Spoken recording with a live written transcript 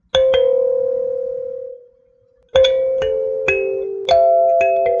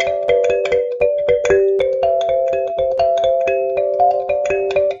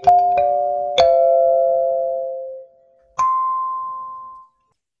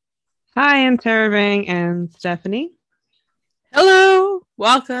Hi, I'm Teravang and Stephanie. Hello,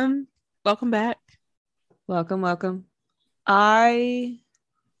 welcome back. Welcome, welcome. I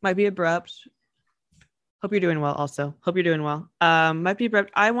might be abrupt. Hope you're doing well also. Hope you're doing well. Might be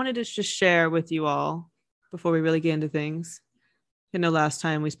abrupt. I wanted to just share with you all before we really get into things. I know last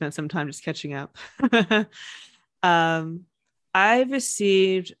time we spent some time just catching up. um, I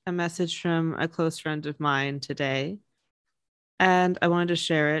received a message from a close friend of mine today, and I wanted to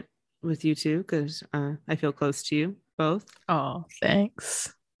share it with you too because I feel close to you both. Oh,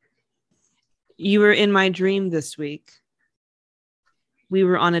 thanks. You were in my dream this week. We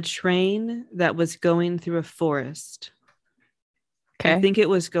were on a train that was going through a forest. I Okay. think it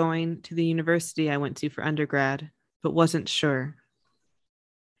was going to the university I went to for undergrad, but wasn't sure.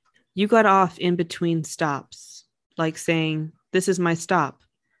 You got off in between stops, like saying, "This is my stop,"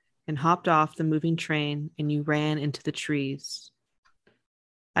 and hopped off the moving train and you ran into the trees.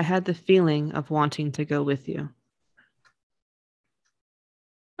 I had the feeling of wanting to go with you.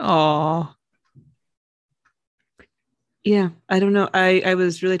 Oh, Yeah, I don't know. I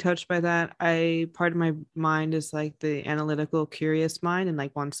was really touched by that. I part of my mind is like the analytical, curious mind and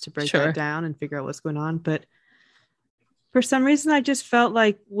like wants to break that sure. down and figure out what's going on. But for some reason, I just felt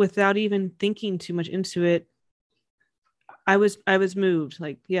like without even thinking too much into it, I was moved.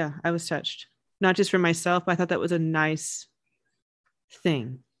 Like, yeah, I was touched. Not just for myself, but I thought that was a nice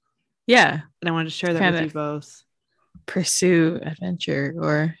thing. Yeah, And I wanted to share to that kind with you of both. pursue adventure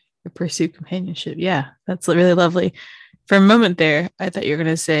or pursue companionship. Yeah, that's really lovely. For a moment there, I thought you were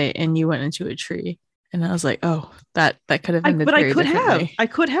gonna say, and you went into a tree, and I was like, oh, that could have ended But I very could have. differently. I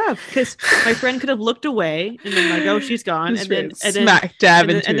could have because my friend could have looked away and been like, "Oh, she's gone," Just ran smack dab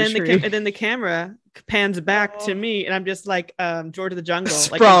into a tree, and then the camera pans back to oh, me, and I'm just like George of the Jungle,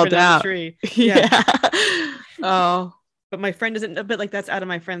 like in sprawled front of the out. tree. Yeah, Yeah. Oh, but my friend doesn't. But like that's out of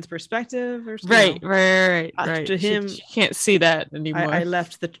my friend's perspective, or right, right, right, to right. him, She can't see that I anymore.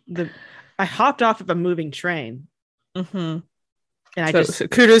 left the I hopped off of a moving train Hmm. and So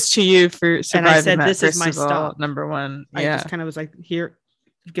kudos to you for I surviving said, that. "This is First my of all, stop." number one, I just yeah. kind of was like, "Here,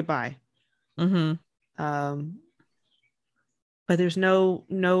 goodbye." Hmm. Um, but there's no,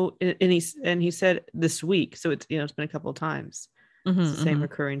 and he said this week, so it's been a couple of times. Hmm. It's the same Hmm.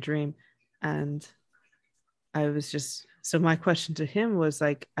 recurring dream, and I was just so my question to him was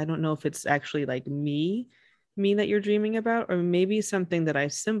like, I don't know if it's actually like me that you're dreaming about, or maybe something that I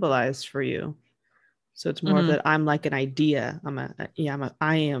symbolized for you. So it's more of Hmm. that I'm like an idea.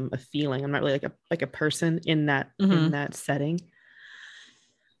 I am a feeling. I'm not really like a person in Hmm. that setting.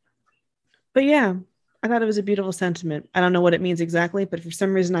 But yeah, I thought it was a beautiful sentiment. I don't know what it means exactly, but for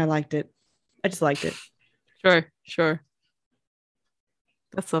some reason I liked it. I just liked it. Sure, sure.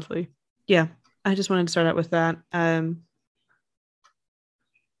 That's lovely. Yeah, I just wanted to start out with that.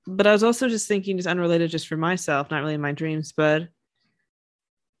 But I was also just thinking, just unrelated, just for myself, not really in my dreams, but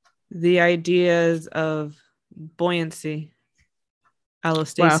the ideas of buoyancy, Wow.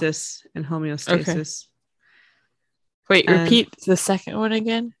 allostasis, and Okay. homeostasis. Wait, And repeat the second one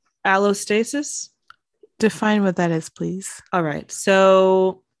again. allostasis. Define what that is, please. All right.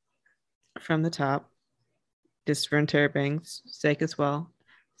 So from the top, just for Interrobang's sake as well.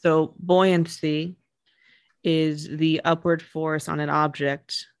 So buoyancy is the upward force on an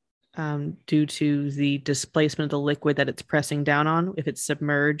object due to the displacement of the liquid that it's pressing down on if it's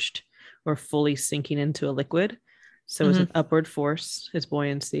submerged or fully sinking into a liquid. So it's Hmm. an upward force, is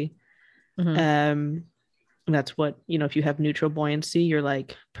buoyancy. Hmm. Um, and that's what, if you have neutral buoyancy, you're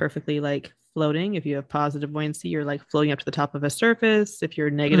like perfectly like floating. If you have positive buoyancy, you're like floating up to the top of a surface. If you're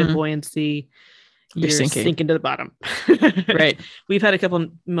negative Hmm. buoyancy, You're you're sinking. sinking to the bottom. Right. We've had a couple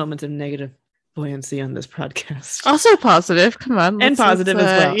moments of negative buoyancy on this podcast. Also positive. Come on, And let's positive as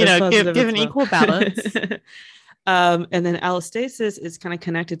well. As give positive give as an well. equal balance. And then allostasis is kind of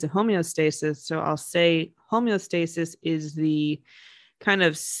connected to homeostasis. So I'll say homeostasis is the kind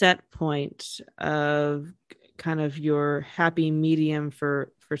of set point of kind of your happy medium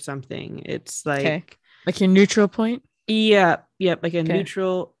for something. It's Okay. like, Like your neutral point. yeah, like Okay.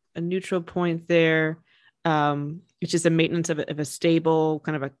 a neutral point there. It's just a maintenance of a stable,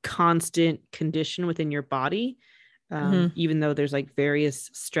 kind of a constant condition within your body. Hmm. Even though there's like various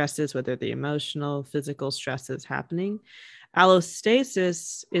stresses, whether the emotional, physical stresses happening.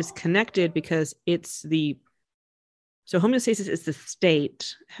 Allostasis is connected because it's the so homeostasis is the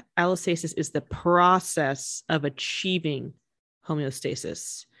state, allostasis is the process of achieving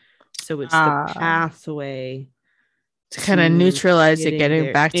homeostasis. So it's the Ah, pathway to kind of to neutralize it, getting getting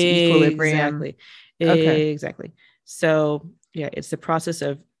there. back to equilibrium. Exactly. Okay. Exactly. So yeah, it's the process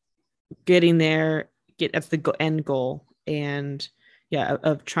of getting there. That's the end goal, and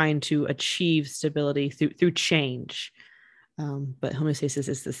of trying to achieve stability through change. But homeostasis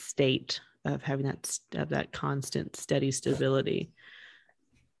is the state of having that constant, steady stability.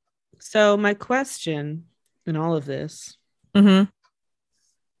 So my question in all of this, Mm-hmm.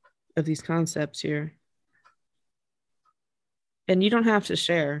 of these concepts here, and you don't have to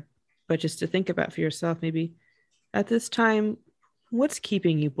share, but just to think about for yourself, maybe at this time, what's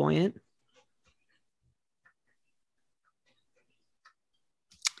keeping you buoyant?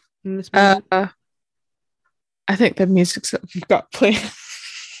 In this moment? I think the music that we've got planned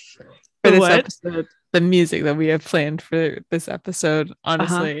for this episode, the music that we have planned for this episode,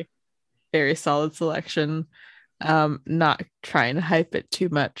 honestly, very solid selection. Not trying to hype it too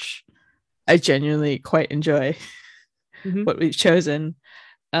much. I genuinely quite enjoy what we've chosen.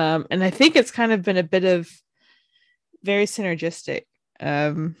 And I think it's kind of been a bit of very synergistic,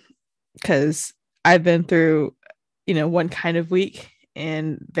 because I've been through, one kind of week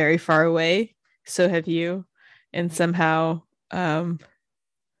and very far away. So have you. And somehow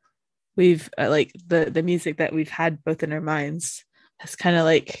we've like the music that we've had both in our minds has kind of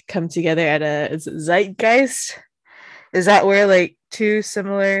like come together at is it zeitgeist? Is that where like two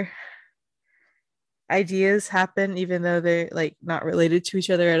similar ideas happen, even though they're like not related to each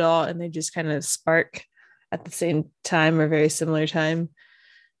other at all, and they just kind of spark at the same time or very similar time?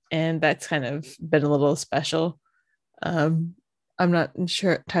 And that's kind of been a little special. I'm not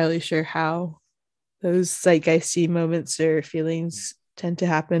entirely sure how those zeitgeisty moments or feelings tend to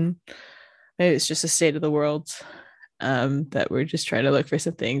happen. Maybe it's just a state of the world, that we're just trying to look for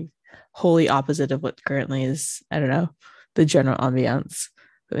something wholly opposite of what currently is, I don't know, the general ambiance.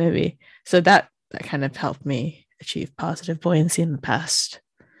 But maybe so that kind of helped me achieve positive buoyancy in the past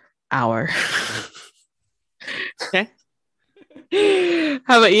hour. Okay.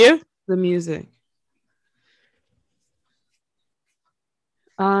 How about you? The music.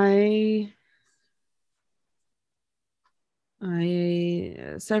 I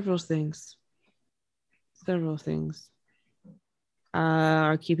several things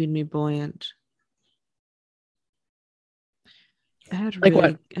are keeping me buoyant. I had like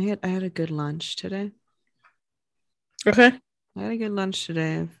what? I had a good lunch today. Okay. I had a good lunch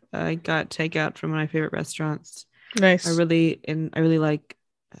today. I got takeout from one of my favorite restaurants. Nice. I really like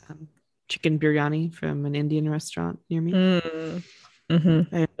chicken biryani from an Indian restaurant near me.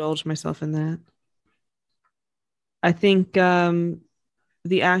 Mm-hmm. I indulged myself in that. I think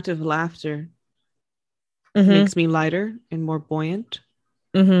the act of laughter makes me lighter and more buoyant.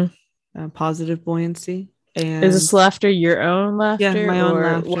 Positive buoyancy. And is this laughter your own laughter? Yeah, my own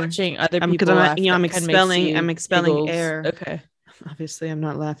laughter. Watching other people laugh? I'm expelling air. Okay. Obviously, I'm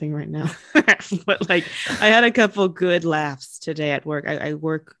not laughing right now, but like I had a couple good laughs today at work. I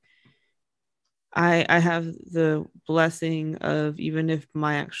work. I have the blessing of, even if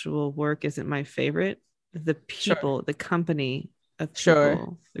my actual work isn't my favorite, the people, the company of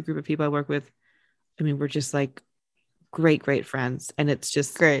people, the group of people I work with, I mean, we're just like great friends, and it's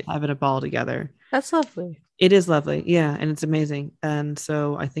just great having a ball together. That's lovely. It is lovely. Yeah. And it's amazing. And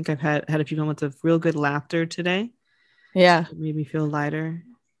so I think I've had a few moments of real good laughter today. Yeah. It made me feel lighter.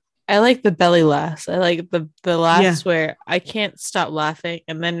 I like the belly laughs. I like the laughs where I can't stop laughing.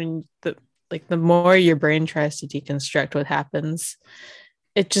 And then the more your brain tries to deconstruct what happens,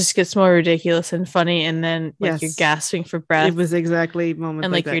 it just gets more ridiculous and funny. And then like you're gasping for breath. It was exactly moments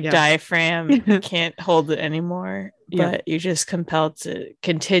and like that, your diaphragm can't hold it anymore. But you're just compelled to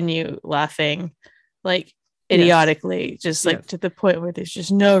continue laughing like idiotically, just like to the point where there's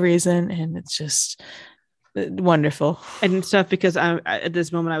just no reason, and it's just wonderful. And stuff, because at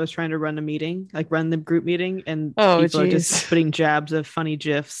this moment I was trying to run a meeting, like run the group meeting, and people are just putting jabs of funny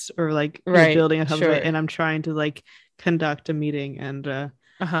gifs or like building on top of it, and I'm trying to like conduct a meeting, and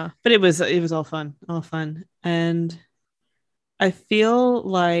but it was all fun, and I feel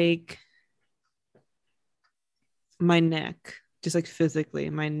like my neck, just like physically,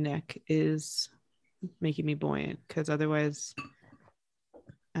 my neck is making me buoyant, because otherwise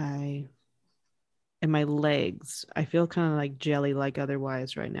and my legs, I feel kind of like jelly like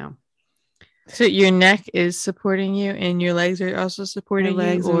otherwise right now. So your neck is supporting you and your legs are also supporting my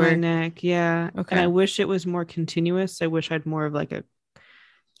legs you, or and my neck? Yeah. Okay. And I wish it was more continuous. I wish I had more of like a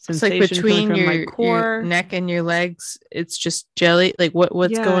sensation, it's like between from your, my core, your neck and your legs. It's just jelly. Like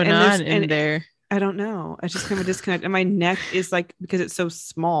what's going on in there? I don't know. I just kind of a disconnect. And my neck is like, because it's so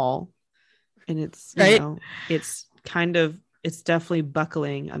small, and it's you know, it's kind of, it's definitely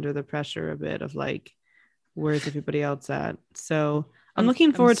buckling under the pressure a bit of like, where's everybody else at? So I'm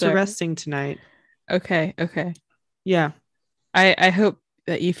looking forward to resting tonight. Okay. Yeah. I hope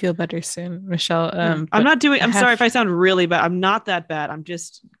that you feel better soon, Michelle. I'm But not doing. I I'm sorry if have I sound really bad. I'm not that bad. I'm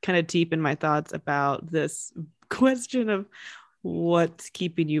just kind of deep in my thoughts about this question of what's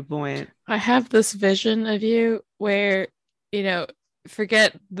keeping you buoyant. I have this vision of you where, you know,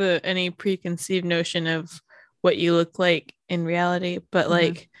 forget the any preconceived notion of what you look like in reality, but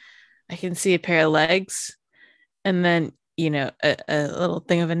like I can see a pair of legs and then, you know, a little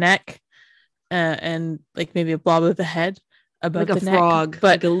thing of a neck, and like maybe a blob of the head above Like a the neck. frog, But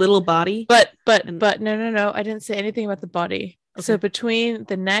like a little body. And but no, I didn't say anything about the body. So okay. between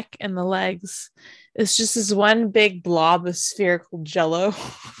the neck and the legs, it's just this one big blob of spherical jello.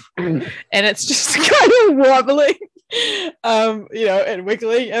 And it's just kind of wobbling, you know, and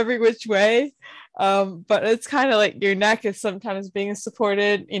wiggling every which way. But it's kind of like your neck is sometimes being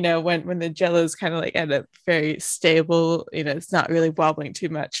supported, you know, when the jello is kind of like at a very stable, you know, it's not really wobbling too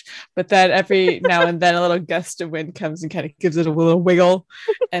much. But then every now and then a little gust of wind comes and kind of gives it a little wiggle,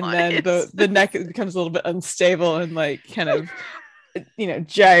 and then the neck becomes a little bit unstable and like kind of, you know,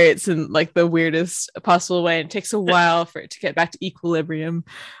 gyrates in like the weirdest possible way, and it takes a while for it to get back to equilibrium,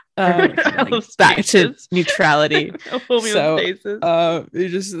 like back to neutrality. So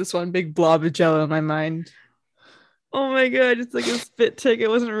there's just this one big blob of jello in my mind. Oh my god, it's like a spit take. I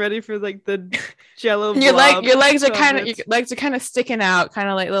wasn't ready for like the jello. Your legs are kind of sticking out, kind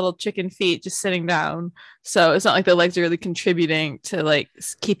of like little chicken feet just sitting down. So it's not like the legs are really contributing to like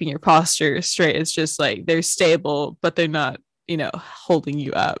keeping your posture straight. It's just like they're stable, but they're not, you know, holding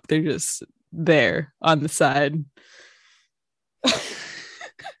you up. They're just there on the side.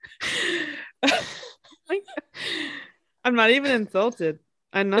 I'm not even insulted.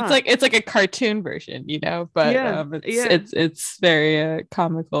 I'm not. It's like a cartoon version, you know, but it's very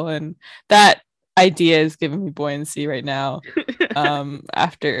comical, and that idea is giving me buoyancy right now.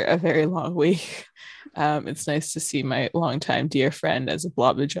 After a very long week, it's nice to see my longtime dear friend as a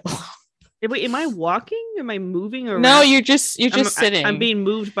blob of jello. Wait, am I walking? Am I moving around? No, you're just sitting. I'm being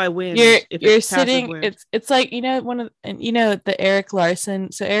moved by wind. You're sitting. It's like, you know, the Erik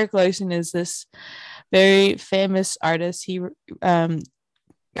Larson. So Erik Larson is this very famous artist. He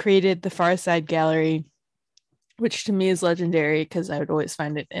created the Far Side Gallery, which to me is legendary because I would always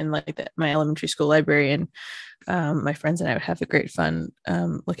find it in like my elementary school library, and my friends and I would have a great fun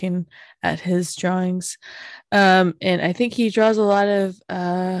looking at his drawings. And I think he draws a lot of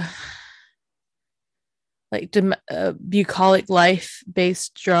bucolic life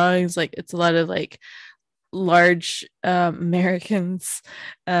based drawings. Like it's a lot of like large Americans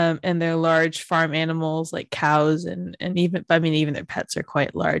and their large farm animals like cows, and even their pets are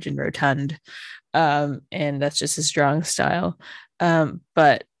quite large and rotund, and that's just his drawing style,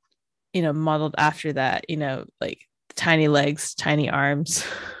 but you know, modeled after that, you know, like tiny legs, tiny arms,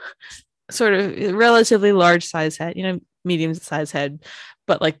 sort of relatively large size head, you know, medium size head,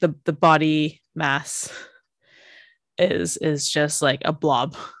 but like the body mass is just like a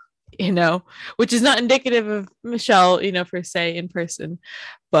blob, you know, which is not indicative of Michelle, you know, per se in person,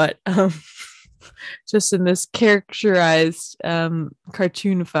 but just in this characterized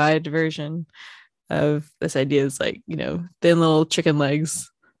cartoonified version of this idea is like, you know, thin little chicken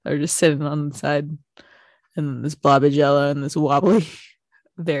legs are just sitting on the side, and this blob of jello and this wobbly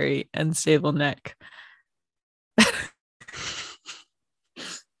very unstable neck.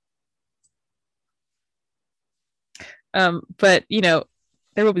 But you know,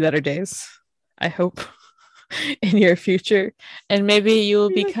 there will be better days, I hope, in your future, and maybe you will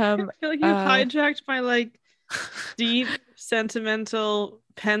become. I feel like you've hijacked my like deep, sentimental,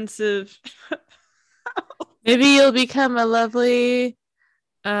 pensive. Maybe you'll become a lovely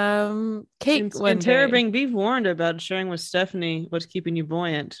cake one day. Terabang, be warned about sharing with Stephanie what's keeping you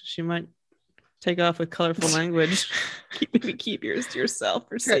buoyant. She might take off with colorful language. keep yours to yourself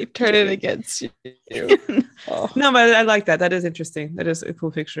for safety. Turn it against you. No, but I like that. That is interesting. That is a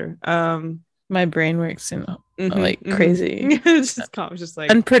cool picture. My brain works in like crazy, it's just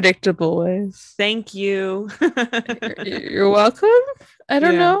like unpredictable ways. Thank you. You're welcome. I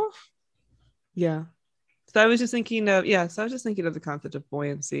don't know. Yeah. So I was just thinking of the concept of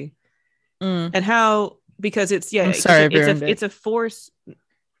buoyancy, and how, because it's it's a force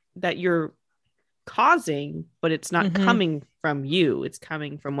that you're causing, but it's not coming from you. It's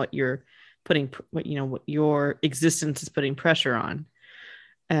coming from what you're putting, what your existence is putting pressure on.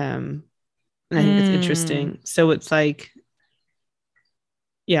 And I think it's interesting. So it's like,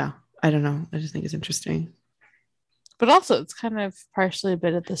 yeah, I don't know. I just think it's interesting. But also it's kind of partially a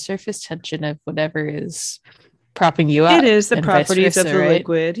bit of the surface tension of whatever is propping you up. It is the properties of the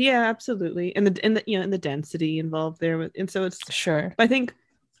liquid. Yeah, absolutely. And the density involved there. And so it's sure. I think,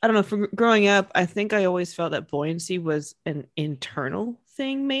 I don't know, for growing up, I think I always felt that buoyancy was an internal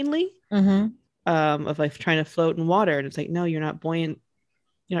thing mainly, Mm-hmm. of like trying to float in water. And it's like, no, you're not buoyant.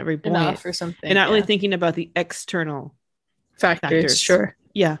 You're not very buoyant. Enough or And something. not really Yeah. thinking about the external Factors. factors. Sure.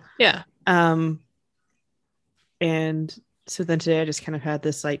 Yeah. Yeah. And so then today I just kind of had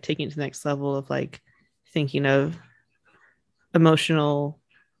this like taking it to the next level of like thinking of emotional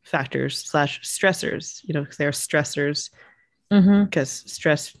factors slash stressors, because they're stressors, Mm-hmm. because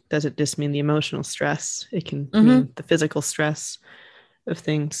stress doesn't just mean the emotional stress. It can Mm-hmm. mean the physical stress of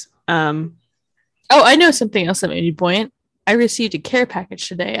things. Oh, I know something else that made me buoyant. I received a care package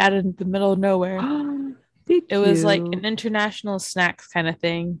today out in the middle of nowhere. Did It was like you? an international snacks kind of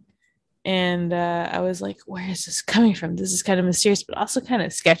thing. And I was like, where is this coming from? This is kind of mysterious, but also kind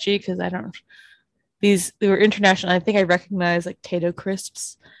of sketchy because I don't, they were international. I think I recognize like Tato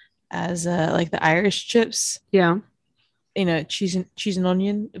crisps as like the Irish chips, Yeah. cheese and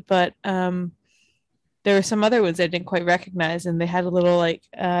onion. But there were some other ones I didn't quite recognize, and they had a little like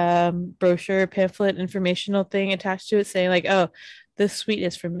brochure, pamphlet, informational thing attached to it saying like, oh, this sweet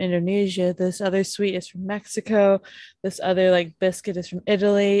is from Indonesia, this other sweet is from Mexico, this other like biscuit is from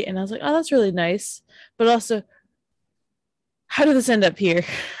Italy, and I was like, oh, that's really nice, but also, how did this end up here?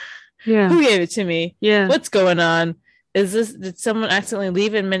 Yeah. Who gave it to me? Yeah. What's going on? Did someone accidentally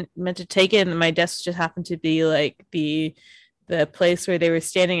leave and meant to take it, and my desk just happened to be like the place where they were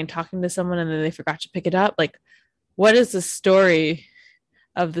standing and talking to someone and then they forgot to pick it up? Like, what is the story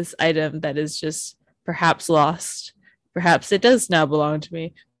of this item that is just perhaps lost? Perhaps it does now belong to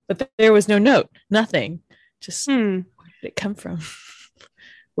me, but there was no note, nothing. Just where did it come from?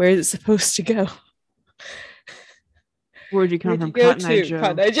 Where is it supposed to go? Where'd you come Where'd from? you go Cotton Eye to? Joe.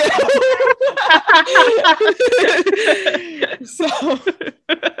 Cotton Eye Joe. So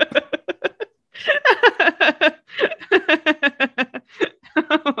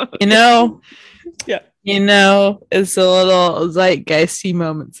Yeah. It's a little zeitgeisty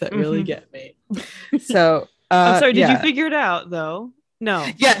moments that really get me. So I'm sorry, did you yeah. figure it out though? No.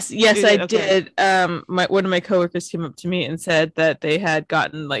 Yes, You I did? Okay. did. One of my coworkers came up to me and said that they had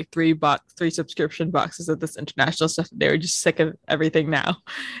gotten like three subscription boxes of this international stuff. They were just sick of everything now,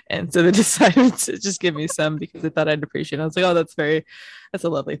 and so they decided to just give me some because they thought I'd appreciate it. I was like, oh, that's a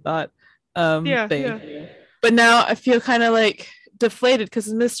lovely thought. Yeah. Thank you. But now I feel kind of like deflated because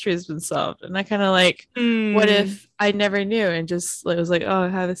the mystery has been solved, and I kind of like, what if I never knew and just like, was like, oh, I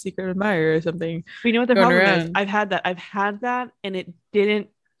have a secret admirer or something? But you know what the problem is? around. I've had that, and it didn't.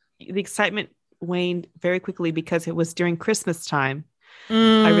 The excitement waned very quickly because it was during Christmas time.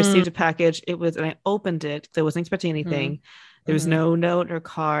 I received a package. It was, and I opened it. So I wasn't expecting anything. There was no note or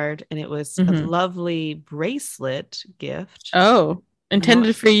card, and it was a lovely bracelet gift. Oh,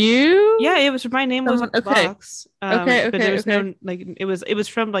 intended for you? Yeah, it was. My name was on the box. Okay. But there was no like. It was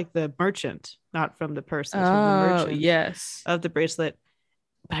from like the merchant, not from the person. It was from the merchant. Yes. Of the bracelet,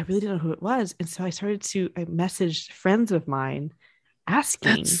 but I really didn't know who it was, and so I messaged friends of mine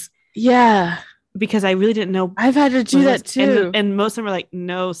asking. Because I really didn't know. I've had to do that too, and most of them were like,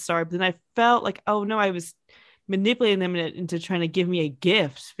 "No, sorry." But then I felt like, "Oh no, I was manipulating them into trying to give me a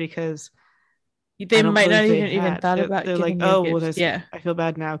gift because." They might not even thought about. They're like, oh, well, yeah. I feel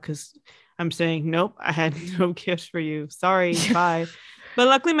bad now because I'm saying, nope, I had no gift for you. Sorry, bye. But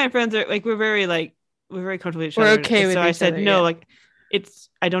luckily, my friends are like, we're very comfortable with each other. We're okay with each other. So I said, no, like,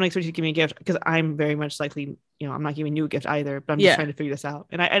 I don't expect you to give me a gift because I'm very much likely, I'm not giving you a gift either. But I'm just trying to figure this out,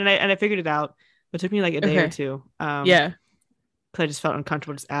 and I figured it out. But it took me like a day or two. Because I just felt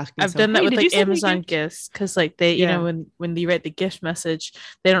uncomfortable just asking. I've done that with like Amazon gifts because like they, when you write the gift message,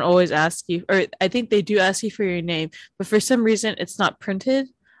 they don't always ask you, or I think they do ask you for your name, but for some reason it's not printed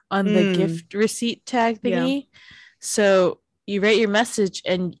on the gift receipt tag thingy. So you write your message,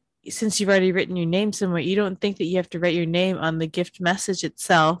 and since you've already written your name somewhere, you don't think that you have to write your name on the gift message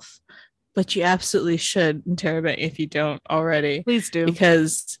itself, but you absolutely should interrobang if you don't already. Please do,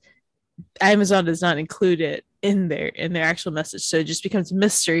 because Amazon does not include it in their actual message, so it just becomes a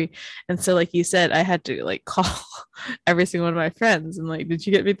mystery. And so like you said, I had to like call every single one of my friends and like, did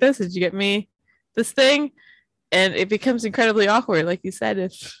you get me this, did you get me this thing? And it becomes incredibly awkward, like you said,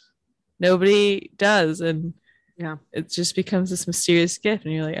 if nobody does, and it just becomes this mysterious gift,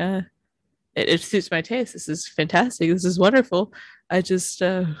 and you're like, it suits my taste, this is fantastic, this is wonderful, I just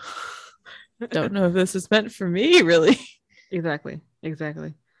don't know if this is meant for me, really. Exactly.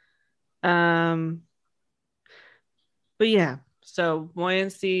 But yeah, so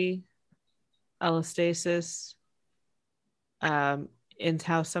buoyancy, allostasis, and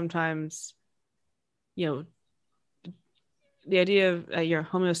how sometimes, the idea of your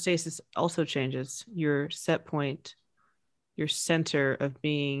homeostasis also changes. Your set point, your center of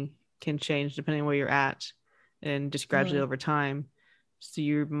being can change depending on where you're at, and just gradually over time. So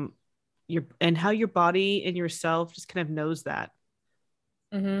you're and how your body and yourself just kind of knows that.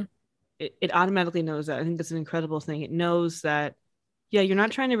 Mm-hmm. It automatically knows that. I think that's an incredible thing. It knows that, yeah, you're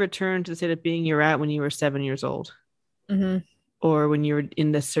not trying to return to the state of being you're at when you were 7 years old, Mm-hmm. or when you were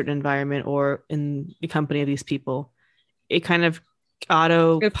in this certain environment or in the company of these people. It kind of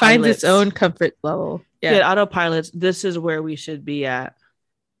It finds its autopilots. own comfort level. Yeah, it autopilots. This is where we should be at.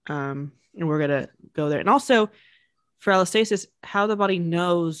 And we're gonna go there. And also for allostasis, how the body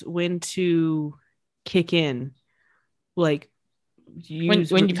knows when to kick in, like when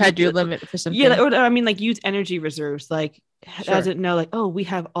you've had your limit for something. Yeah, or I mean, like use energy reserves. Like, Sure. does it know, like, oh, we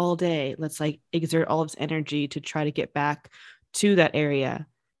have all day. Let's like exert all of its energy to try to get back to that area.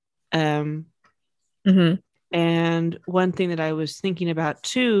 Mm-hmm. And one thing that I was thinking about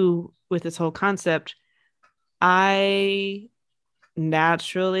too with this whole concept, I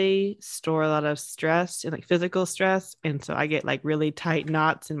naturally store a lot of stress and like physical stress, and so I get like really tight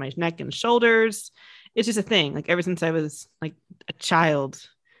knots in my neck and shoulders. It's just a thing. Like ever since I was like a child,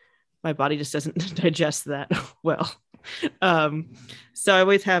 my body just doesn't digest that well. So I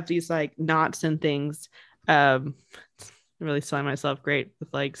always have these like knots and things. I'm really selling myself great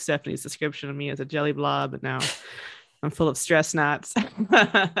with like Stephanie's description of me as a jelly blob, and now I'm full of stress knots.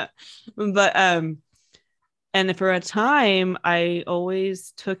 But and for a time, I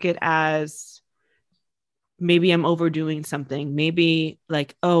always took it as maybe I'm overdoing something. Maybe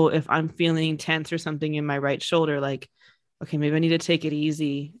like, oh, if I'm feeling tense or something in my right shoulder, like, okay, maybe I need to take it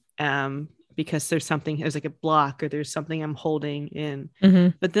easy because there's like a block or there's something I'm holding in.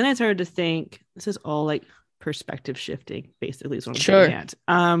 Mm-hmm. But then I started to think this is all like perspective shifting, basically, is what I'm Sure.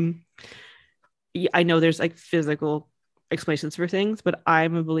 getting at. I know there's like physical explanations for things, but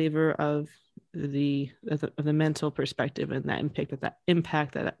I'm a believer of the mental perspective and that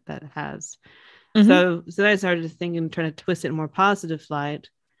impact that has. Mm-hmm. So then I started to think and trying to twist it in more positive light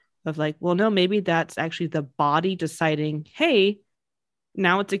of like, well, no, maybe that's actually the body deciding, hey,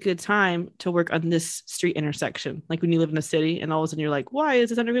 now it's a good time to work on this street intersection. Like when you live in a city and all of a sudden you're like, why is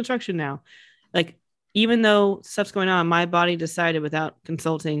this under construction now? Like, even though stuff's going on, my body decided without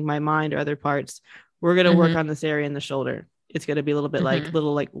consulting my mind or other parts, we're going to work on this area in the shoulder. It's going to be a little bit like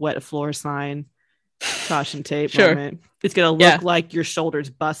little like wet floor sign, caution tape moment. It's going to look like your shoulder's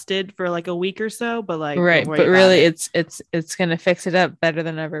busted for like a week or so, but like, right. But really it's going to fix it up better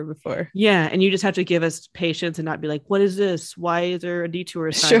than ever before. Yeah. And you just have to give us patience and not be like, what is this? Why is there a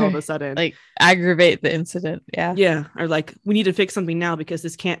detour sign all of a sudden? Like aggravate the incident. Yeah. Yeah. Or like, we need to fix something now because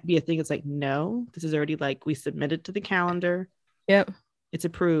this can't be a thing. It's like, no, this is already like, we submitted to the calendar. Yep. It's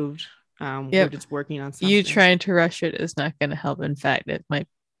approved. We're just working on something. You trying to rush it is not going to help. In fact, it might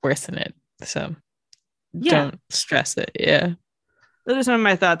worsen it. So don't stress it. Yeah. Those are some of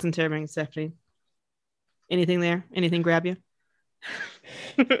my thoughts on tearing, Stephanie. Anything there? Anything grab you?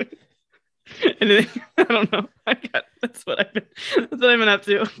 Anything? I don't know. That's what I've been up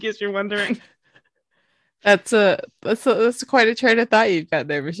to, in case you're wondering. That's quite a train of thought you've got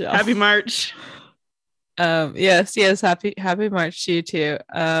there, Michelle. Happy March. Yes, happy March to you too.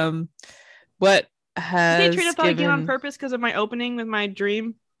 What has Did they train of thought again on purpose because of my opening with my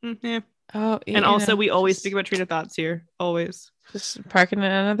dream? Yeah. Oh, and also we always speak about train of thoughts here. Always. Just parking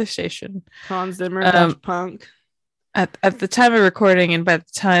at another station. Hans Zimmer, Daft Punk. At the time of recording, and by the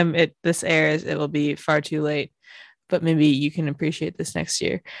time this airs, it will be far too late. But maybe you can appreciate this next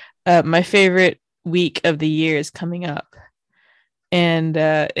year. My favorite week of the year is coming up. And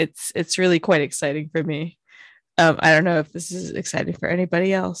it's really quite exciting for me. I don't know if this is exciting for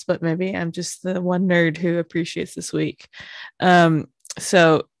anybody else, but maybe I'm just the one nerd who appreciates this week.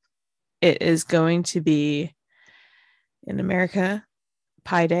 So it is going to be in America,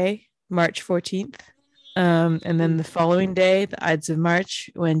 Pi Day, March 14th. And then the following day, the Ides of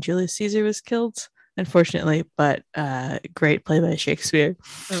March, when Julius Caesar was killed, unfortunately, but great play by Shakespeare.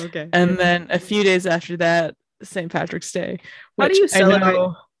 Oh, okay. And then a few days after that, St. Patrick's Day. How do you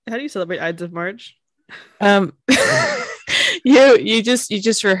celebrate Ides of March? You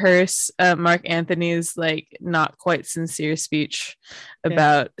just rehearse Mark Antony's like not quite sincere speech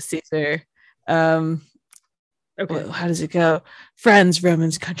about Caesar. Okay. How does it go? Friends,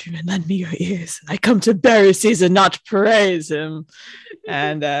 Romans, countrymen, lend me your ears. I come to bury Caesar, not to praise him.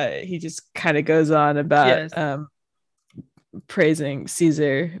 And he just kind of goes on about praising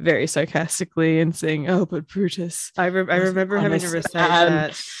Caesar very sarcastically and saying, "Oh, but Brutus." I remember having to recite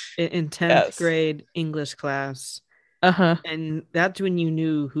that in 10th grade English class. And that's when you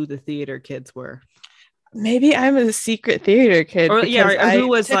knew who the theater kids were. Maybe I'm a secret theater kid. Or who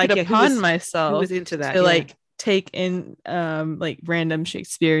was took like it upon myself who was into that to like take in like random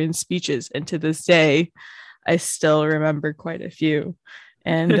Shakespearean speeches, and to this day I still remember quite a few.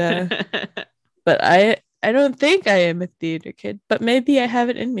 And but I don't think I am a theater kid, but maybe I have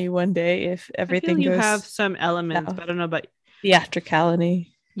it in me one day if I feel everything you goes have some elements, south. but I don't know about.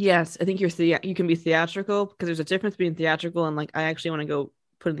 Theatricality. Yes, I think you can be theatrical because there's a difference between theatrical and like I actually want to go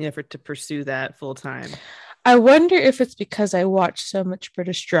put in the effort to pursue that full time. I wonder if it's because I watch so much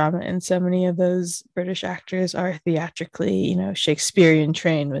British drama and so many of those British actors are theatrically, Shakespearean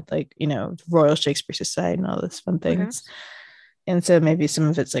trained with like, Royal Shakespeare Society and all those fun things. Perhaps. And so maybe some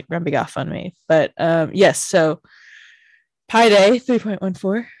of it's like rubbing off on me. But yes, so Pi Day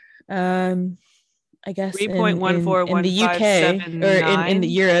 3.14. I guess Three point one four in one the five UK or seven in the nine.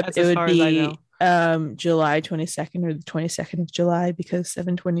 Europe, That's it as would far as I be know. July 22nd or the 22nd of July because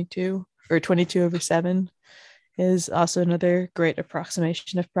 722 or 22 over 7 is also another great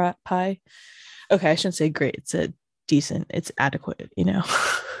approximation of pi. Okay, I shouldn't say great. It's a decent, it's adequate.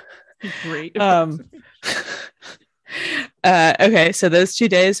 Great. um okay, so those 2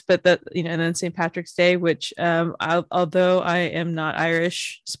 days, but that and then St. Patrick's Day, which although I am not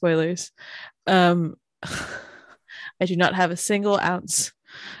Irish, spoilers, um I do not have a single ounce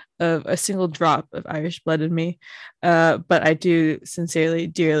of a single drop of Irish blood in me. But I do sincerely,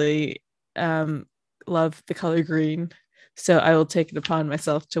 dearly love the color green. So I will take it upon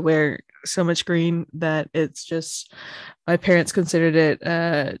myself to wear so much green that it's just my parents considered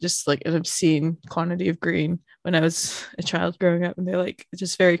it just like an obscene quantity of green when I was a child growing up, and they're like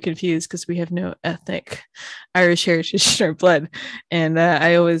just very confused because we have no ethnic Irish heritage in our blood. And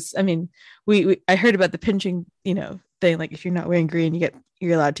I mean, I heard about the pinching, thing, like if you're not wearing green,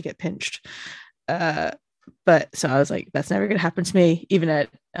 you're allowed to get pinched. But so I was like, that's never gonna happen to me, even at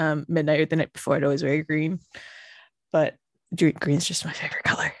midnight or the night before. I'd always wear green, but green's just my favorite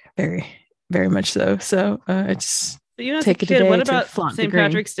color, very, very much so. So I just But even as a take it kid, what today to about flaunt the St. green.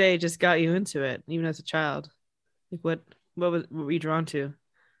 Patrick's Day just got you into it, even as a child? Like what were you drawn to?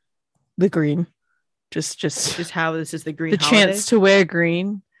 The green, just How this is the green the holiday? chance to wear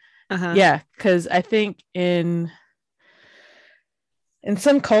green. Uh-huh. Yeah, because I think in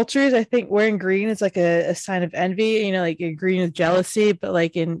some cultures, I think wearing green is like a sign of envy, like a green is jealousy, but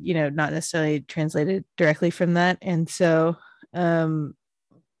like not necessarily translated directly from that. And so,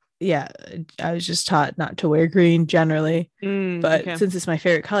 yeah, I was just taught not to wear green generally. But Okay. since it's my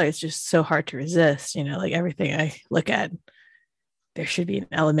favorite color, it's just so hard to resist, like everything I look at, there should be an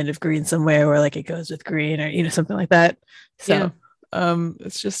element of green somewhere where like it goes with green or, something like that. So,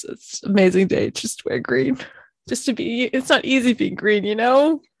 it's amazing day just to wear green. Just to be, it's not easy being green,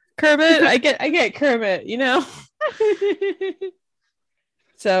 Kermit. I get Kermit.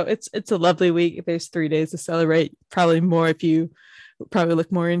 So it's a lovely week. There's 3 days to celebrate. Probably more if you probably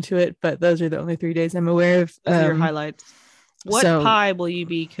look more into it, but those are the only 3 days I'm aware of. Those are your highlights. What so pie will you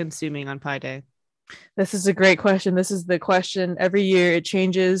be consuming on Pi Day? this is a great question. This is the question every year. It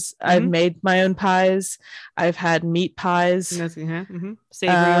changes. I've made my own pies. I've had meat pies. Savory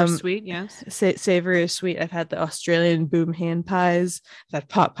or sweet, yes. Savory or sweet. I've had the Australian boom hand pies. I've had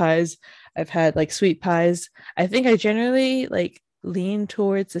pot pies. I've had like sweet pies. I think I generally like lean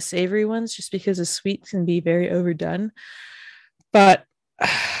towards the savory ones just because the sweet can be very overdone. But I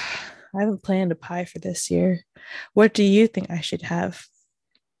haven't planned a pie for this year. What do you think I should have?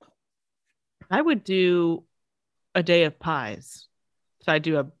 I would do a day of pies. So I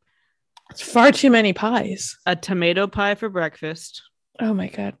do it's far too many pies. A tomato pie for breakfast. Oh my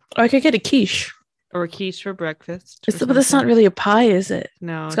god. Or I could get a quiche. Or a quiche for breakfast. But that's not really a pie, is it?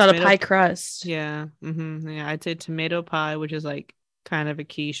 No. It's got a pie crust. Yeah. Yeah. I'd say tomato pie, which is like kind of a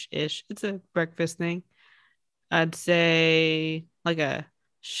quiche-ish. It's a breakfast thing. I'd say like a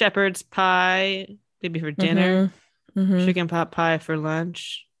shepherd's pie, maybe for dinner. Chicken pot pie for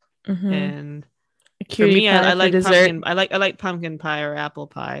lunch. And for me, I like pumpkin. I like pumpkin pie or apple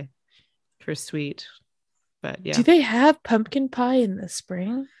pie for sweet. But yeah. Do they have pumpkin pie in the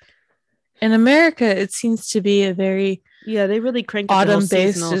spring? In America, it seems to be a very they really crank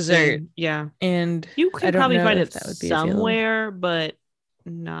autumn-based dessert. Thing. Yeah, and you could probably find it that would be somewhere, but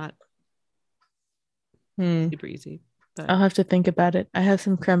not super easy. But I'll have to think about it. I have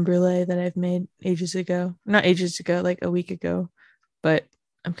some creme brulee that I've made ages ago. Not ages ago, like a week ago. But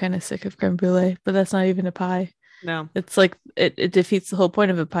I'm kind of sick of creme brulee. But that's not even a pie. No, it's like it defeats the whole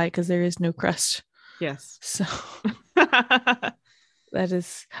point of a pie because there is no crust. Yes. So that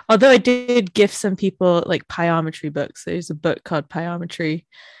is, although I did gift some people like pieometry books. There's a book called Pieometry,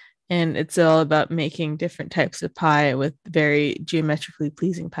 and it's all about making different types of pie with very geometrically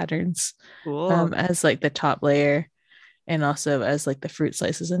pleasing patterns. Cool. As like the top layer, and also as like the fruit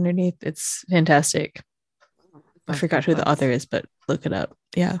slices underneath. It's fantastic. I forgot who the author is, but look it up.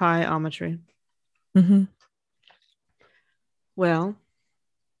 Yeah. Pieometry. Well,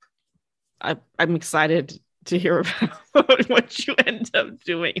 I'm excited to hear about what you end up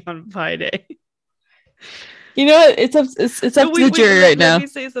doing on Pi Day. You know what? It's No, up to the jury right let now. me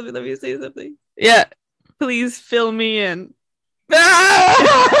say something. Let me say something. Yeah. Please fill me in. All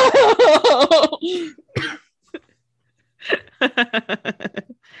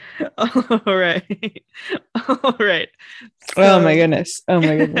right. All right. Oh my goodness. Oh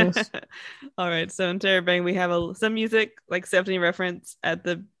my goodness. All right. So in Terabang, we have some music, like Stephanie referenced at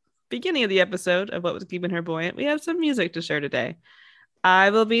the beginning of the episode of what was keeping her buoyant. We have some music to share today. I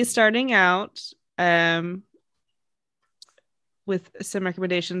will be starting out with some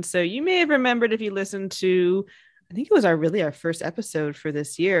recommendations. So you may have remembered if you listened to, I think it was our first episode for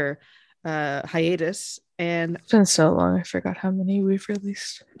this year, hiatus. And it's been so long, I forgot how many we've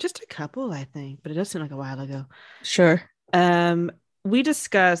released. Just a couple, I think, but it does seem like a while ago. Sure. We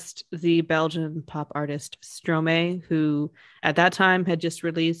discussed the Belgian pop artist Stromae, who at that time had just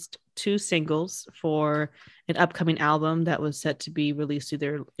released 2 singles for an upcoming album that was set to be released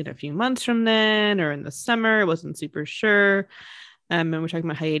either in a few months from then or in the summer. Wasn't super sure. And we're talking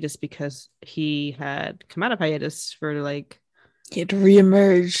about hiatus because he had come out of hiatus for like he had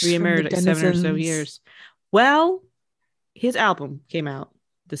reemerged like 7 or so years. Well, his album came out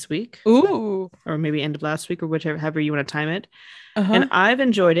this week. Ooh. Or maybe end of last week, or however you want to time it. And I've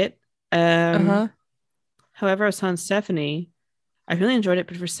enjoyed it. However, I was telling Stephanie, I really enjoyed it,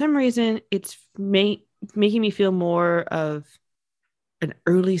 but for some reason, it's making me feel more of an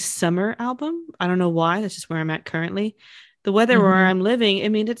early summer album. I don't know why. That's just where I'm at currently. The weather where I'm living, I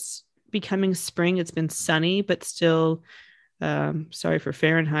mean, it's becoming spring. It's been sunny, but still, sorry for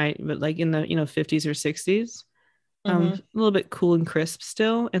Fahrenheit, but like in the 50s or 60s. A little bit cool and crisp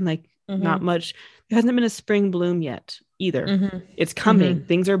still, and like not much. There hasn't been a spring bloom yet either. It's coming.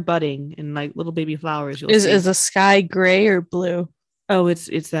 Things are budding and like little baby flowers. Is the sky gray or blue? Oh,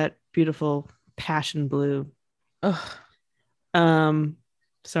 it's that beautiful passion blue. Ugh.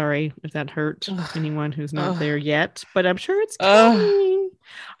 Sorry if that hurt anyone who's not there yet, but I'm sure it's coming.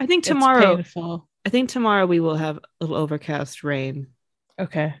 I think tomorrow we will have a little overcast rain.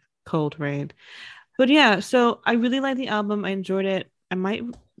 Okay. Cold rain. But yeah, so I really like the album. I enjoyed it. I might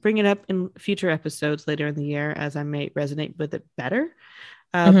bring it up in future episodes later in the year as I may resonate with it better.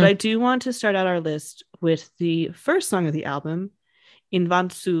 But I do want to start out our list with the first song of the album,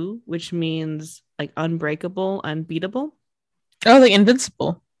 Invansu, which means like unbreakable, unbeatable. Oh, like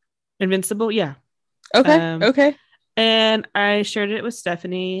Invincible. Invincible, yeah. Okay. Okay. And I shared it with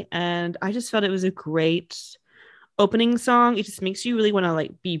Stephanie, and I just felt it was a great opening song. It just makes you really want to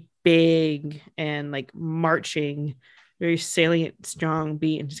like be big and like marching, very salient, strong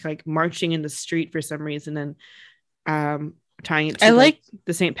beat, and just like marching in the street for some reason. And tying it to like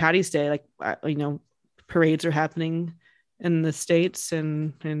the St. Patty's Day, like parades are happening in the States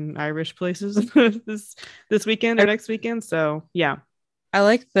and in Irish places this weekend or next weekend. So yeah, I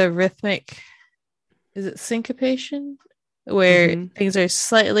like the rhythmic. Is it syncopation? Where things are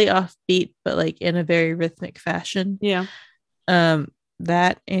slightly offbeat, but like in a very rhythmic fashion. Yeah.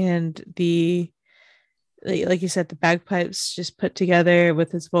 That and the like you said, the bagpipes just put together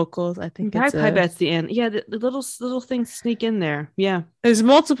with his vocals. I think bagpipe at the end. Yeah, the little things sneak in there. Yeah. There's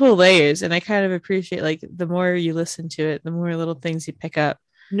multiple layers, and I kind of appreciate like the more you listen to it, the more little things you pick up.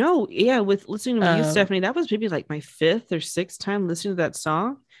 No, yeah, with listening to you, Stephanie, that was maybe like my 5th or 6th time listening to that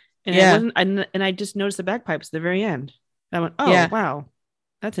song. And I just noticed the bagpipes at the very end. I went, oh yeah. Wow,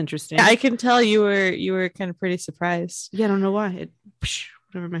 that's interesting. Yeah, I can tell you were kind of pretty surprised. Yeah, I don't know why it went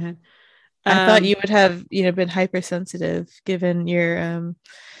over my head. I thought you would have been hypersensitive given your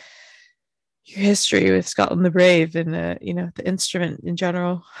history with Scotland the Brave and the instrument in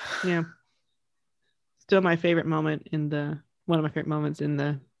general. Yeah, still my favorite moment one of my favorite moments in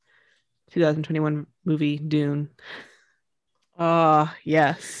the 2021 movie Dune. Oh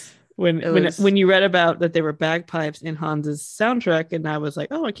yes. When you read about that there were bagpipes in Hans's soundtrack, and I was like,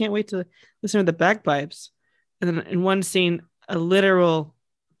 oh, I can't wait to listen to the bagpipes. And then in one scene, a literal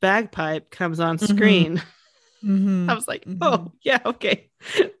bagpipe comes on screen. I was like, oh yeah, okay,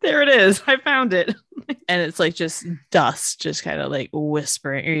 there it is. I found it. And it's like just dust, just kind of like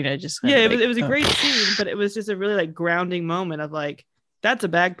whispering, or just it was a great scene, but it was just a really like grounding moment of like, that's a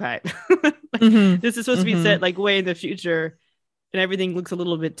bagpipe. This is supposed to be set like way in the future. And everything looks a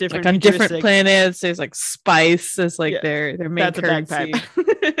little bit different. Like on different planets, there's like spice as like their main that's currency. A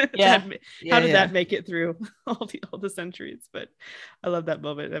bagpipe. Yeah. How did that make it through all the centuries? But I love that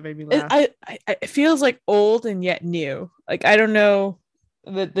moment. That made me laugh. It feels like old and yet new. Like I don't know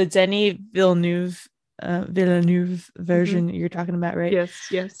the Denis Villeneuve version you're talking about, right?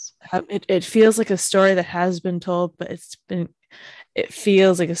 Yes. It feels like a story that has been told, but it's been it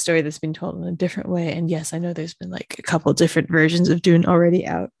feels like a story that's been told in a different way. And yes, I know there's been like a couple different versions of Dune already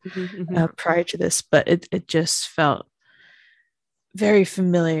out prior to this, but it just felt very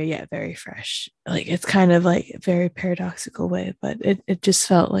familiar yet very fresh. Like it's kind of like a very paradoxical way, but it just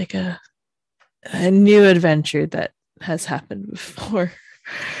felt like a new adventure that has happened before.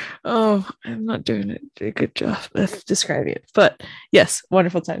 Oh, I'm not doing a good job of describing it, but yes,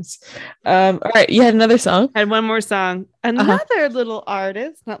 wonderful times. All right, you had another song. And one more song. Another little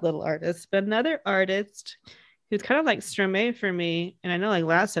artist, not little artist, but another artist who's kind of like Stromae for me. And I know, like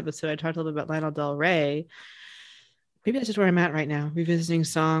last episode, I talked a little bit about Lionel Del Rey. Maybe that's just where I'm at right now, revisiting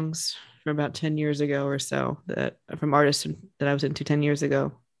songs from about 10 years ago or so, that from artists that I was into 10 years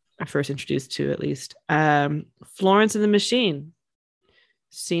ago. I first introduced to, at least. Florence and the Machine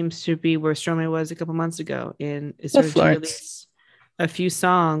seems to be where Stromae was a couple months ago. And it's started to release a few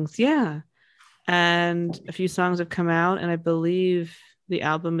songs. Yeah. And a few songs have come out, and I believe the new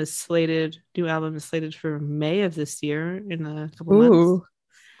album is slated for May of this year, in a couple months.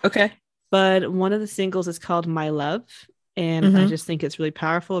 Okay. But one of the singles is called My Love, and I just think it's really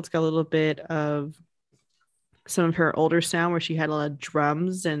powerful. It's got a little bit of some of her older sound where she had a lot of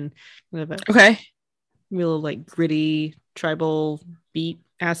drums and kind of a real like gritty tribal beat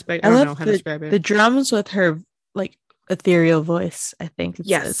aspect. I don't know how to describe it. The drums with her like ethereal voice, I think.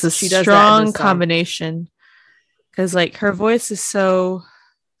 It's a she does strong combination, because like her voice is so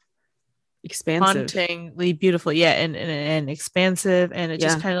expansive, hauntingly beautiful, and expansive, and it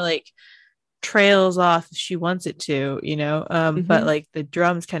just kind of like trails off if she wants it to, but like the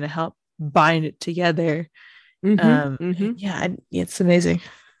drums kind of help bind it together. It's amazing.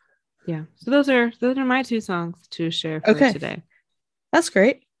 Yeah, so those are my two songs to share for today. That's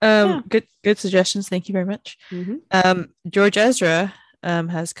great. Good suggestions, thank you very much. George Ezra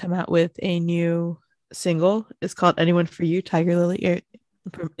has come out with a new single. It's called Anyone for You, Tiger Lily,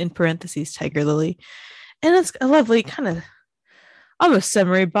 in parentheses Tiger Lily, and it's a lovely kind of almost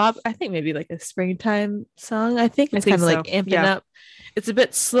summery bop. I think maybe like a springtime song. I think it's kind of like amping up. It's a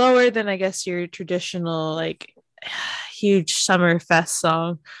bit slower than I guess your traditional like huge summer fest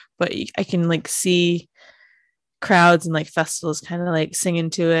song, but I can like see crowds and like festivals kind of like singing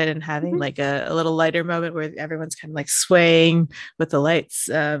to it and having like a little lighter moment where everyone's kind of like swaying with the lights,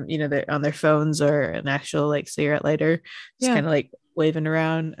 they're on their phones or an actual like cigarette lighter, just kind of like waving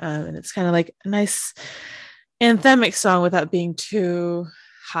around, and it's kind of like a nice anthemic song without being too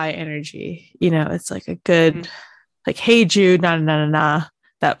high energy. It's like a good like Hey Jude, na na na na,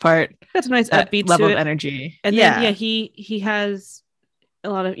 that part. That's a nice upbeat level of energy. And then he has a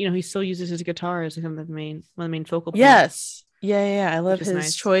lot of, he still uses his guitar as one of the main focal points. Yes. I love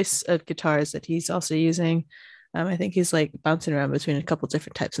his choice of guitars that he's also using. I think he's like bouncing around between a couple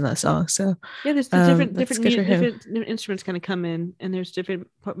different types in that song. So there's different instruments kind of come in, and there's different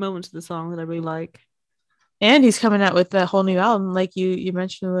moments of the song that I really like. And he's coming out with a whole new album, like you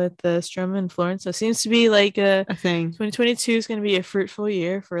mentioned with Stromae and Florence. So it seems to be like a thing. 2022 is going to be a fruitful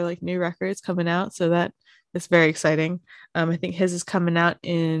year for like new records coming out. So that is very exciting. I think his is coming out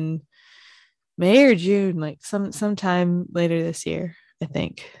in May or June, like sometime later this year, I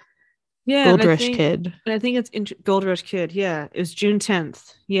think. Yeah, Gold Rush Kid. And I think it's Gold Rush Kid. Yeah, it was June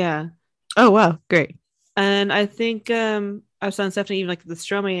 10th. Yeah. Oh wow, great. And I think I've done definitely even like the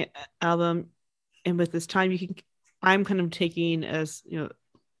Stromae album. And with this time, I'm kind of taking as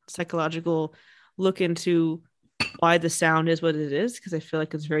psychological look into why the sound is what it is, because I feel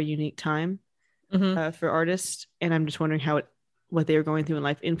like it's a very unique time for artists, and I'm just wondering how what they were going through in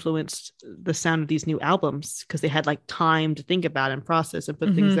life influenced the sound of these new albums, because they had like time to think about and process and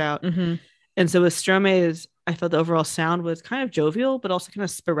put things out. And so with Stromae, I felt the overall sound was kind of jovial, but also kind of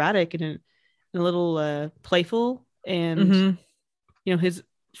sporadic and a little playful, and his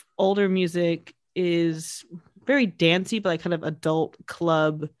older music is very dancey, but like kind of adult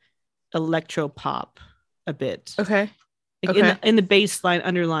club electro pop a bit. In the baseline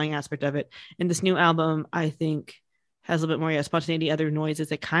underlying aspect of it. And this new album, I think, has a little bit more spontaneity, other noises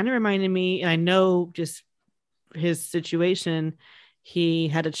that kind of reminded me, and I know just his situation, he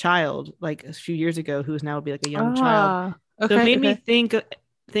had a child like a few years ago who's now would be like a young child. So it made me think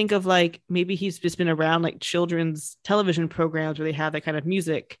of like maybe he's just been around like children's television programs where they have that kind of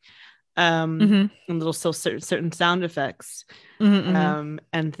music, and little certain sound effects, and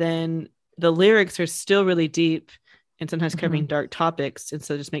then the lyrics are still really deep and sometimes covering dark topics, and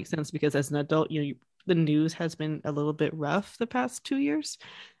so it just makes sense because as an adult, the news has been a little bit rough the past 2 years,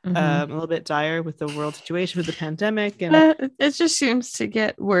 a little bit dire with the world situation with the pandemic, and it just seems to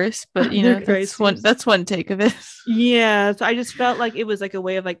get worse. But that's one take of it. Yeah, so I just felt like it was like a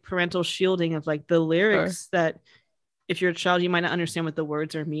way of like parental shielding of like the lyrics that if you're a child, you might not understand what the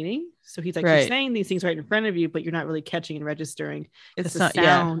words are meaning. So he's like, you're Right. saying these things right in front of you, but you're not really catching and registering. It's the not,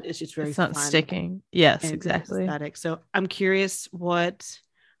 sound is just very it's not fun sticking. Yes, and exactly. static. So I'm curious what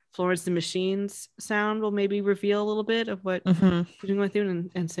Florence and the Machine's sound will maybe reveal a little bit of what Mhm. you're doing with you.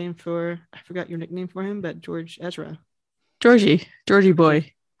 And same for, I forgot your nickname for him, but George Ezra. Georgie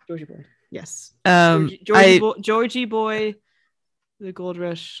boy. Georgie boy. Yes. Georgie boy, the Gold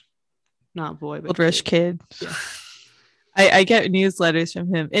Rush, not boy, but Gold Rush kid. Yeah. I get newsletters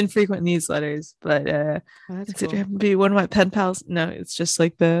from him, infrequent newsletters, but consider him to be one of my pen pals. No, it's just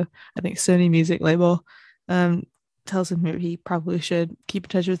like I think Sony Music label tells him he probably should keep in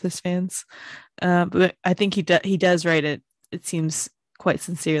touch with his fans. But I think he does write it. It seems quite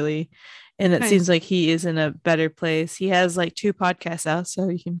sincerely, and it seems like he is in a better place. He has like 2 podcasts out, so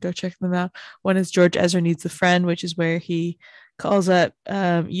you can go check them out. One is George Ezra Needs a Friend, which is where he calls up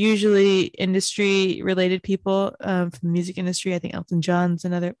usually industry related people from the music industry. I think Elton John's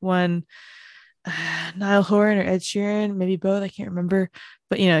another one, Niall Horan or Ed Sheeran, maybe both, I can't remember,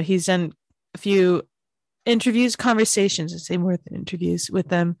 but he's done a few interviews, conversations, the same word than interviews with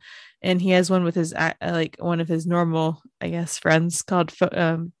them, and he has one with his like one of his normal, I guess, friends called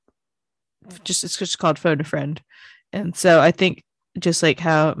it's just called Phone a Friend. And so I think, just like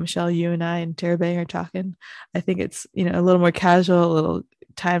how Michelle, you and I and Tara Bang are talking, I think it's a little more casual, a little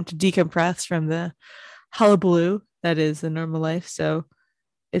time to decompress from the hullabaloo that is the normal life. So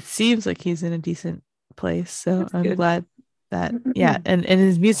it seems like he's in a decent place. So that's I'm good. Glad that and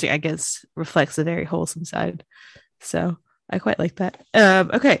his music, I guess, reflects a very wholesome side. So I quite like that.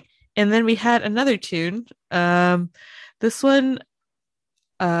 Okay, and then we had another tune. This one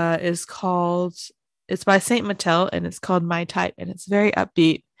is called. It's by Saint Mattel, and it's called My Type, and it's very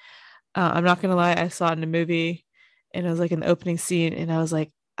upbeat. I'm not gonna lie, I saw it in a movie, and it was like an opening scene, and I was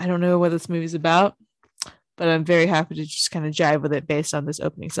like, I don't know what this movie's about, but I'm very happy to just kind of jive with it based on this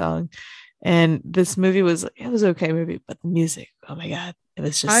opening song. And this movie was okay movie, but the music, oh my god, it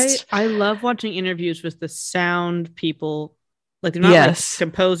was just. I love watching interviews with the sound people, like they're not like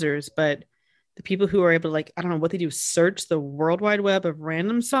composers, but the people who are able to, like, I don't know what they do, search the World Wide Web of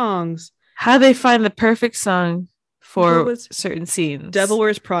random songs. How they find the perfect song for certain scenes. Devil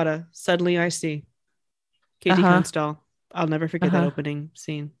Wears Prada, Suddenly I See. Katie Kunstall. I'll never forget that opening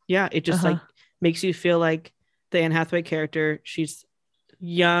scene. Yeah, it just like makes you feel like the Anne Hathaway character. She's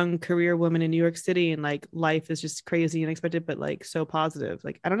young career woman in New York City, and like life is just crazy and unexpected, but like so positive.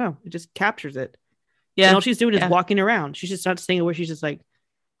 Like, I don't know, it just captures it. Yeah, and all she's doing is walking around. She's just not singing where she's just like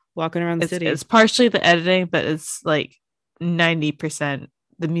walking around the city. It's partially the editing, but it's like 90%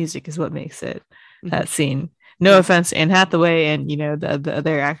 the music is what makes it that scene. No offense to Anne Hathaway and the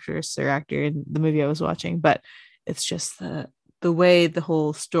other actress or actor in the movie I was watching, but it's just the way the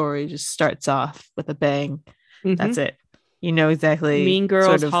whole story just starts off with a bang. That's it. Exactly. Mean Girls,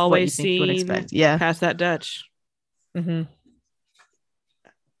 sort of hallway scene. Yeah, past that Dutch. Mm-hmm.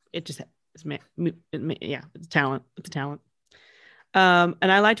 It just it's it's talent. It's a talent. And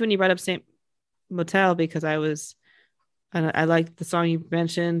I liked when you brought up Saint Motel, because I like the song you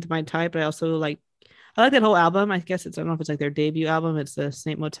mentioned, My Type, but I also I like that whole album. I guess I don't know if it's like their debut album. It's the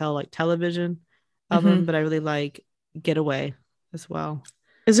Saint Motel like television album, but I really like Getaway as well.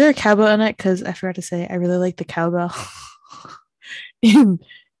 Is there a cowbell in it? Because I forgot to say, I really like the cowbell in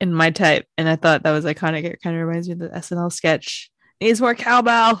My Type, and I thought that was iconic. It kind of reminds me of the SNL sketch. Needs more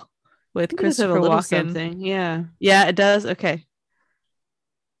cowbell with Christopher Walken. Yeah, it does. Okay,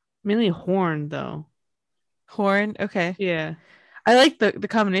 mainly horn though. Horn, okay. Yeah, I like the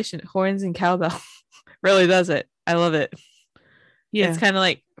combination horns and cowbell. Really does it. I love it. Yeah, it's kind of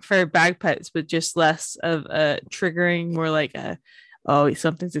like for bagpipes, but just less of a triggering, more like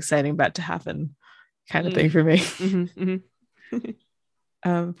something's exciting about to happen kind of thing for me.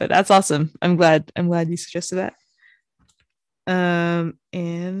 But that's awesome. I'm glad you suggested that.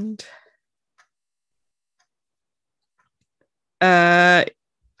 And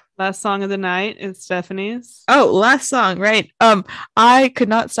last song of the night is Stephanie's. Oh, last song, right. I could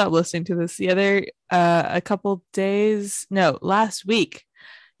not stop listening to this the other last week.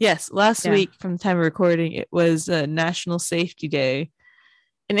 Yes, last week from the time of recording, it was National Safety Day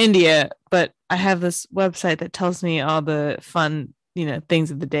in India, but I have this website that tells me all the fun,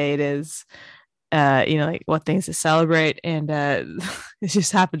 things of the day it is, like what things to celebrate, and it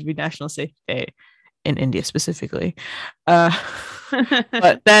just happened to be National Safety Day in India specifically.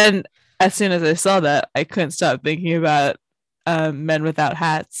 But then as soon as I saw that, I couldn't stop thinking about Men Without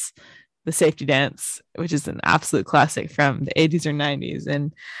Hats, the safety dance, which is an absolute classic from the 80s or 90s.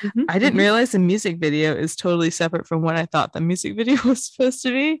 And I didn't realize the music video is totally separate from what I thought the music video was supposed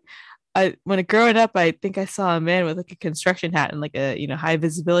to be. when growing up, I think I saw a man with like a construction hat and like a high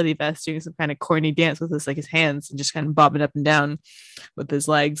visibility vest doing some kind of corny dance with his hands and just kind of bobbing up and down with his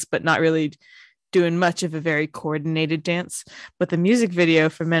legs, but not really doing much of a very coordinated dance. But the music video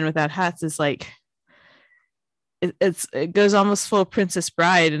for Men Without Hats is like it goes almost full Princess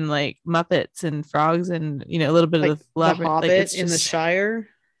Bride and like Muppets and frogs and a little bit like of the Labyrinth. Hobbit Like it's in the just Shire.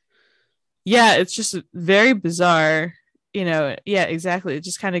 yeah, it's just very bizarre. Yeah, exactly. It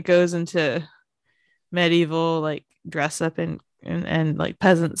just kind of goes into medieval like dress up and like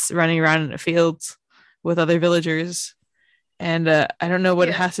peasants running around in the fields with other villagers. And I don't know what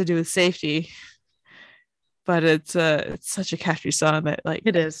it has to do with safety, but it's such a catchy song that like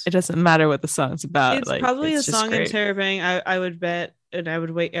It is. it doesn't matter what the song's about. It's like probably it's a just song in great. Terabang. I would bet, and I'd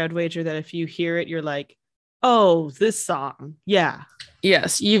wager that if you hear it, you're like, oh, this song. Yeah.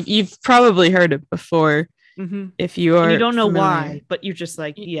 Yes, you've probably heard it before Mm-hmm. if you And you are don't know familiar. why, but you're just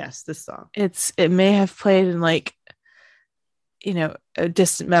like, yes, this song. It may have played in like a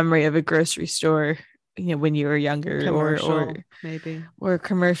distant memory of a grocery store when you were younger, Commercial, maybe, or a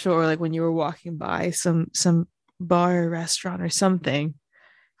commercial, or like when you were walking by some bar or restaurant or something,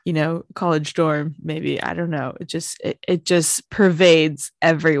 college dorm, maybe. I don't know. It just pervades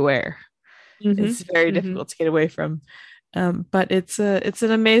everywhere. mm-hmm. It's very difficult to get away from. But it's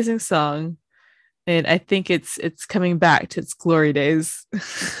an amazing song, and I think it's coming back to its glory days.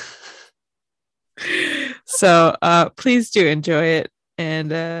 So please do enjoy it.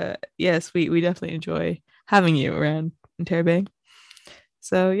 And yes, we definitely enjoy having you around in Terabang.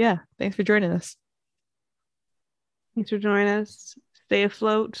 So yeah, thanks for joining us. Thanks for joining us. Stay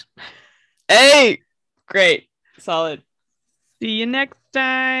afloat. Hey, great, solid. See you next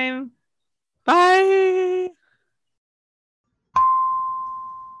time. Bye.